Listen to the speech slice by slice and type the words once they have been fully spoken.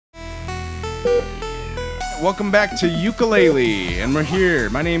Welcome back to Yooka-Laylee, and we're here.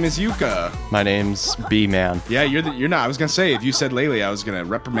 My name is Yuka. My name's B-Man. Yeah, you're not. I was gonna say, if you said Laylee, I was gonna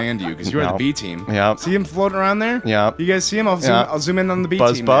reprimand you because you're the B team. Yeah. See him floating around there? Yeah. You guys see him? I'll zoom in on the B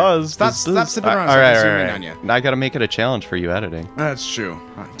team. Buzz. Stop sipping around. All right. Zoom in on you. I gotta make it a challenge for you editing. That's true.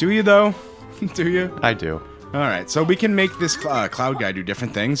 Do you though? Do you? I do. All right, so we can make this cloud guy do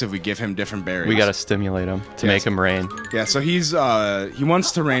different things if we give him different berries. We gotta stimulate him to make him rain. Yeah, so he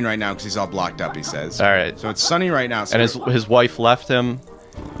wants to rain right now because he's all blocked up. He says. All right. So it's sunny right now. So and his wife left him,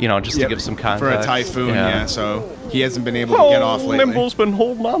 you know, just to give some context. For a typhoon, yeah. So he hasn't been able to get off lately. Nimble's been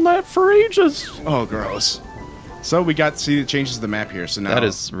holding on that for ages. Oh, gross. So we got to see the changes to the map here. So now that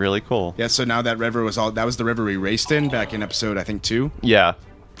is really cool. Yeah. So now that river that was the river we raced in back in episode I think 2. Yeah.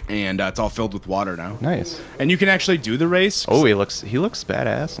 And it's all filled with water now. Nice. And you can actually do the race. Oh, he looks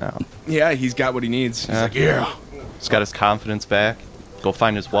badass now. Yeah, he's got what he needs. He's like, yeah. He's got his confidence back. Go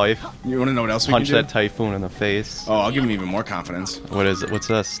find his wife. You want to know what else we Punch can do? that typhoon in the face. Oh, I'll give him even more confidence. What is it? What's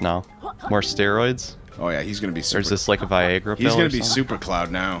this now? More steroids? Oh yeah, he's gonna be super. Or is this like a Viagra pill? He's gonna be super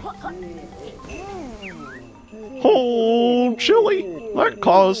cloud now. Oh, chili! That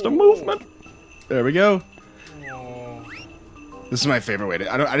caused a movement. There we go. This is my favorite way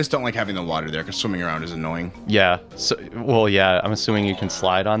to. I just don't like having the water there because swimming around is annoying. Yeah. So, well, yeah. I'm assuming you can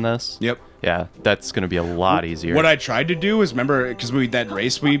slide on this. Yep. Yeah, that's gonna be a lot easier. What I tried to do is remember because that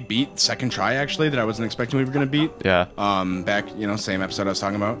race we beat second try actually that I wasn't expecting we were gonna beat. Yeah. Back same episode I was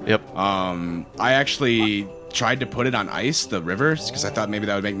talking about. Yep. I actually tried to put it on ice, the rivers, because I thought maybe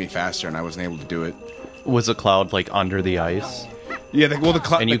that would make me faster, and I wasn't able to do it. Was the cloud like under the ice? Yeah, the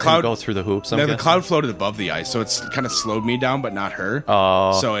cloud. And you can go through the hoops. No, the cloud floated above the ice, so it's kind of slowed me down, but not her.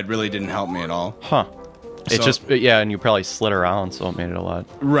 Oh. So it really didn't help me at all. Huh. It's just and you probably slid around, so it made it a lot.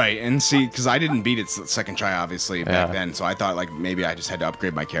 Right, and see, because I didn't beat it second try, obviously, back then, so I thought, like, maybe I just had to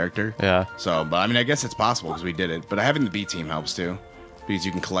upgrade my character. Yeah. So, but, I mean, I guess it's possible, because we did it. But having the B team helps, too, because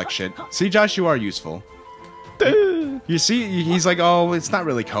you can collect shit. See, Josh, you are useful. You see, he's like, oh, it's not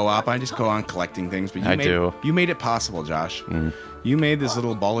really co-op, I just go on collecting things. But you made it possible, Josh. You made this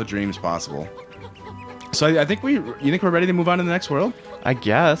little ball of dreams possible. So I think you think we're ready to move on to the next world? I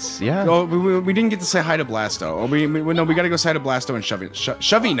guess, yeah. Oh, we didn't get to say hi to Blasto. Oh, no, we gotta go say hi to Blasto and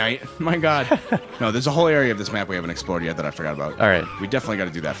Shovey Night. My God. No, there's a whole area of this map we haven't explored yet that I forgot about. All right. We definitely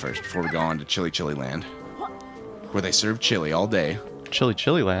gotta do that first before we go on to Chili Land, where they serve chili all day.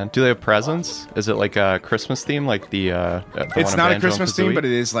 Chili Land. Do they have presents? Is it like a Christmas theme, like the it's one not of a Christmas theme, Banjo-Kazooie? but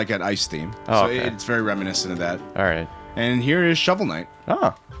it is like an ice theme. Oh, so okay. It's very reminiscent of that. All right. And here is Shovel Knight.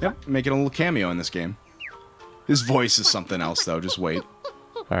 Oh. Yep, making a little cameo in this game. His voice is something else, though. Just wait.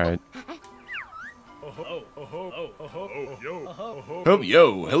 All right. Oh,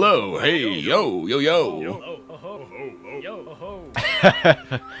 yo, hello, hey, yo, yo, yo.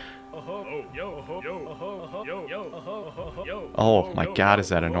 Oh my God, is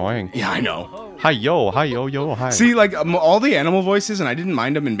that annoying? Yeah, I know. Hi yo, hi. See, like all the animal voices, and I didn't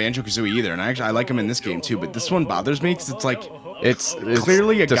mind them in Banjo-Kazooie either, and I like them in this game too. But this one bothers me because it's like it's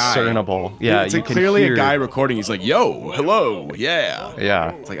clearly a discernible. guy. Yeah, it's you like clearly can hear... a guy recording. He's like, "Yo, hello, yeah."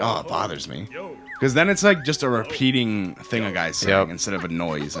 Yeah. It's like, oh, it bothers me because then it's like just a repeating thing a guy's saying instead of a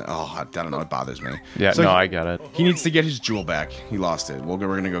noise. Oh, I don't know, it bothers me. Yeah, so no, I get it. He needs to get his jewel back. He lost it. We're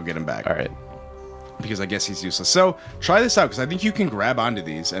gonna go get him back. All right. Because I guess he's useless. So try this out because I think you can grab onto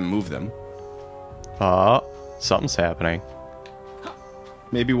these and move them. Something's happening.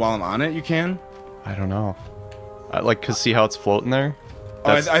 Maybe while I'm on it, you can. I don't know. Cause see how it's floating there?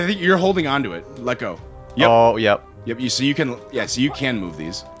 Oh, I think you're holding onto it. Let go. Yep. Oh, yep. Yep. So you can move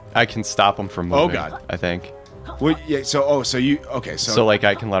these. I can stop them from moving. Oh God. I think. Well, yeah. So okay. So like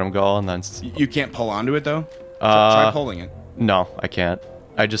I can let them go and then. You can't pull onto it though. Try pulling it. No, I can't.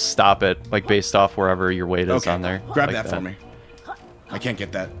 I just stop it, like based off wherever your weight is on there. Grab like that for me. I can't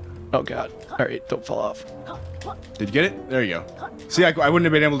get that. Oh God. All right, don't fall off. Did you get it? There you go. See, I wouldn't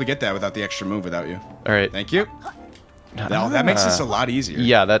have been able to get that without the extra move without you. All right. Thank you. That makes this a lot easier.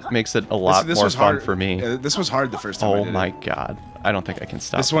 Yeah, that makes it a lot more fun for me. This was hard the first time I did it. Oh my God. I don't think I can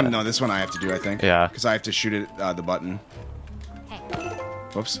stop this one. No, this one I have to do, I think. Yeah. Because I have to shoot it, the button.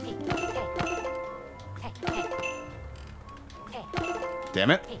 Whoops.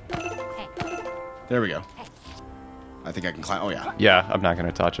 Damn it. There we go. I think I can climb. Oh, yeah. Yeah, I'm not going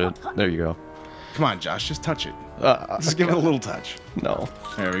to touch it. There you go. Come on, Josh. Just touch it. Just give it a little touch. No.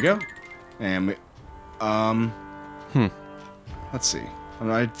 There we go. And we... Let's see.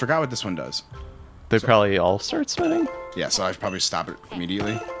 I forgot what this one does. They probably all start spinning? Yeah, so I should probably stop it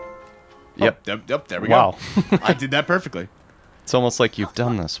immediately. Yep. Oh, yep, there we go. Wow. I did that perfectly. It's almost like you've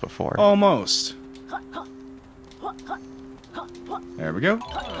done this before. Almost. There we go.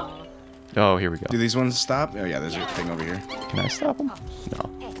 Oh, here we go. Do these ones stop? Oh, yeah, there's a thing over here. Can I stop them? No.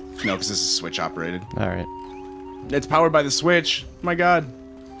 No, because this is Switch operated. All right. It's powered by the Switch. My God.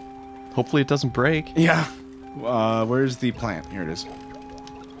 Hopefully it doesn't break. Yeah. Where's the plant? Here it is.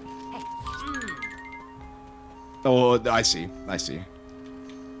 Oh, I see. I see.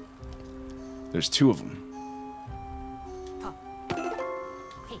 There's 2 of them.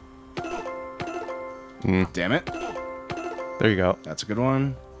 Damn it. There you go. That's a good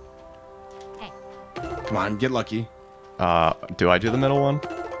one. Come on, get lucky. Do I do the middle one?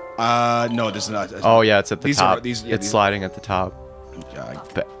 No, there's not. Oh, yeah, it's at the top. Yeah, it's sliding at the top.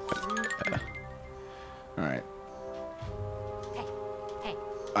 All right.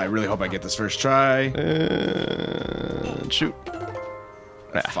 I really hope I get this first try. Shoot.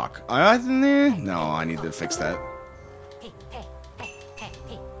 Fuck. No, I need to fix that.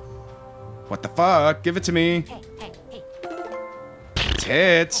 What the fuck? Give it to me.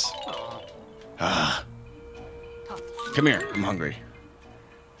 Tits. Come here. I'm hungry.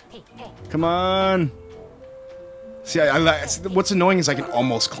 Come on. See, what's annoying is I can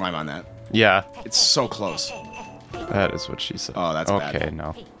almost climb on that. Yeah. It's so close. That is what she said. Oh, that's bad. Okay,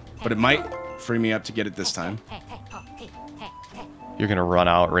 no. But it might free me up to get it this time. You're gonna run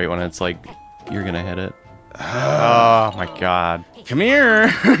out right when it's like you're gonna hit it. Oh my god. Come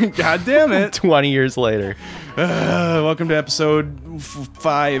here. God damn it. 20 years later. Welcome to episode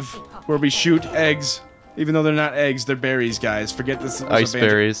 5, where we shoot eggs. Even though they're not eggs, they're berries, guys. Forget this. Ice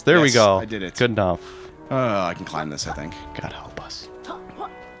berries. There we go. I did it. Good enough. I can climb this, I think. God help us.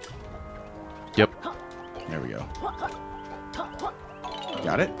 Yep. There we go.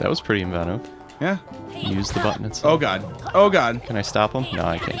 Got it? That was pretty inventive. Yeah. Use the button itself. Oh god. Oh god. Can I stop him? No,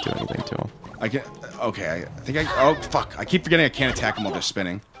 I can't do anything to him. I can. Okay. I think I. Oh fuck! I keep forgetting I can't attack them while they're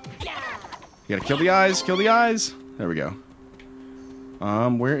spinning. You gotta kill the eyes. Kill the eyes. There we go.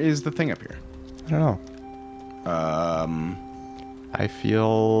 Where is the thing up here? I don't know. I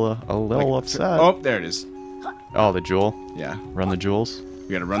feel a little upset. Oh, there it is. Oh, the jewel. Yeah. Run the jewels. We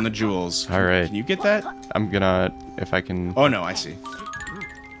gotta run the jewels. All right. Can you get that? I'm gonna, if I can. Oh no, I see.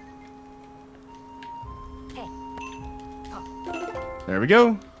 There we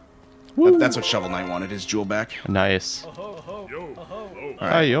go. That's what Shovel Knight wanted, his jewel back. Nice. All right.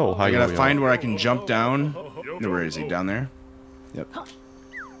 Hi, yo. Hi, I gotta yo, find where I can jump down. Where is he? Down there? Yep.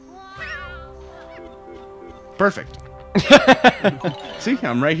 Perfect. See,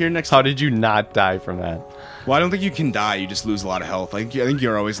 I'm right here next to How did you not die from that? Well, I don't think you can die. You just lose a lot of health. I think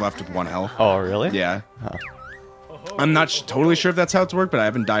you're always left with 1 health. Oh, really? Yeah. Huh. I'm not totally sure if that's how it's worked, but I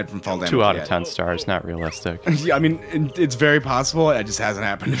haven't died from fall damage 2 out of yet. 10 stars. Not realistic. Yeah, I mean, it's very possible. It just hasn't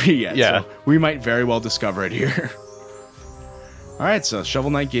happened to me yet. Yeah. So we might very well discover it here. All right, so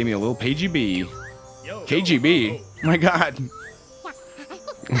Shovel Knight gave me a little KGB. KGB? My God.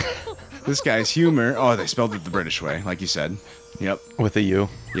 This guy's humor. Oh, they spelled it the British way, like you said. Yep. With a U.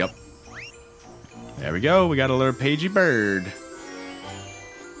 Yep. There we go. We got a little pagey bird.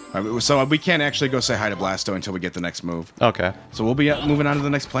 All right, so we can't actually go say hi to Blasto until we get the next move. Okay. So we'll be moving on to the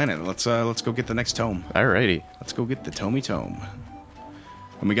next planet. Let's go get the next tome. Alrighty. Let's go get the Tommy Tome.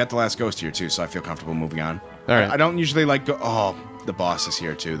 And we got the last ghost here too, so I feel comfortable moving on. All right. I don't usually like go. Oh, the boss is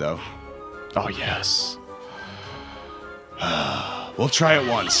here too, though. Oh yes. We'll try it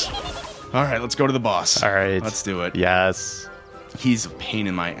once. All right, let's go to the boss. All right. Let's do it. Yes. He's a pain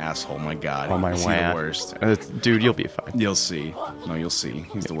in my asshole. My God. Oh my He's wah. the worst. Dude, you'll be fine. You'll see. No, you'll see.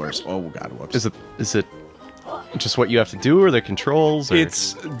 He's the worst. Oh God, whoops. Is it just what you have to do, or the controls? Or?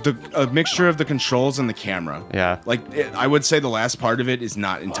 It's a mixture of the controls and the camera. Yeah. Like, I would say the last part of it is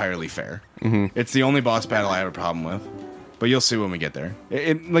not entirely fair. Mm-hmm. It's the only boss battle I have a problem with. But you'll see when we get there.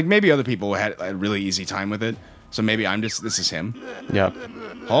 Like, maybe other people had a really easy time with it. So maybe this is him. Yep.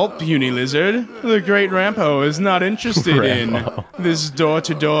 Halt, puny lizard. The great Rampo is not interested in this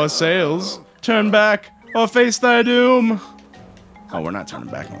door-to-door sales. Turn back or face thy doom. Oh, we're not turning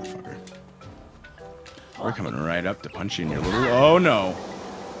back, motherfucker. We're coming right up to punch you in your little... Oh, no.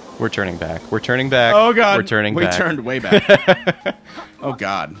 We're turning back. We're turning back. Oh, God. We're turning back. We turned way back. Oh,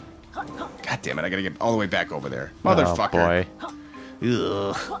 God. God damn it. I gotta get all the way back over there. Motherfucker. Oh, boy.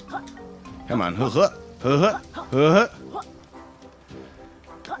 Ugh. Come on.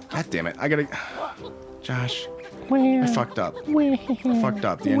 God damn it. I gotta... Josh. I fucked up. I fucked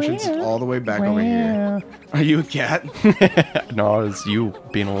up. The entrance is all the way back over here. Are you a cat? No, it was you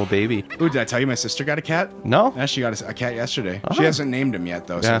being a little baby. Ooh, did I tell you my sister got a cat? No? Yeah, she got a cat yesterday. Oh. She hasn't named him yet,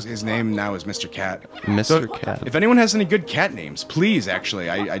 though, Yeah. so his name now is Mr. Cat. Mr. So, Cat. if anyone has any good cat names, please, actually,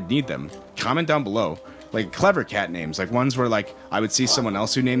 I need them. Comment down below. Like, clever cat names. Like, ones where, like, I would see someone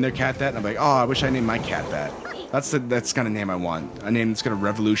else who named their cat that, and I'm like, oh, I wish I named my cat that. That's kind of name I want. A name that's gonna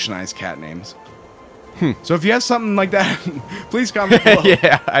revolutionize cat names. So if you have something like that, please comment below.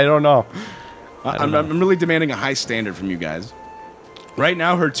 Yeah, I don't know. I'm really demanding a high standard from you guys. Right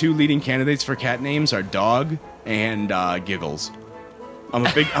now, her 2 leading candidates for cat names are Dog and Giggles. I'm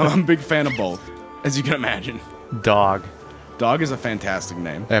a big fan of both, as you can imagine. Dog. Dog is a fantastic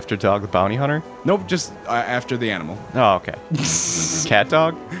name. After Dog the Bounty Hunter? Nope, just after the animal. Oh, okay. Cat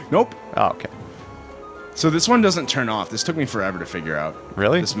dog? Nope. Oh, okay. So this one doesn't turn off. This took me forever to figure out.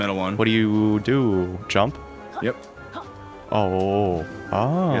 Really? This middle one. What do you do? Jump? Yep. Oh. You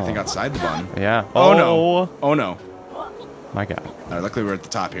gotta think outside the bun. Yeah. Oh no. Oh no. My God. All right, luckily we're at the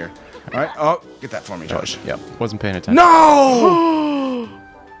top here. All right. Oh, get that for me, Josh. Yep. Wasn't paying attention. No!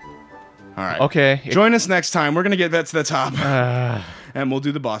 All right. Okay. Join us next time. We're going to get that to the top. And we'll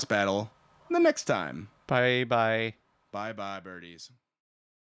do the boss battle the next time. Bye-bye. Bye-bye, birdies.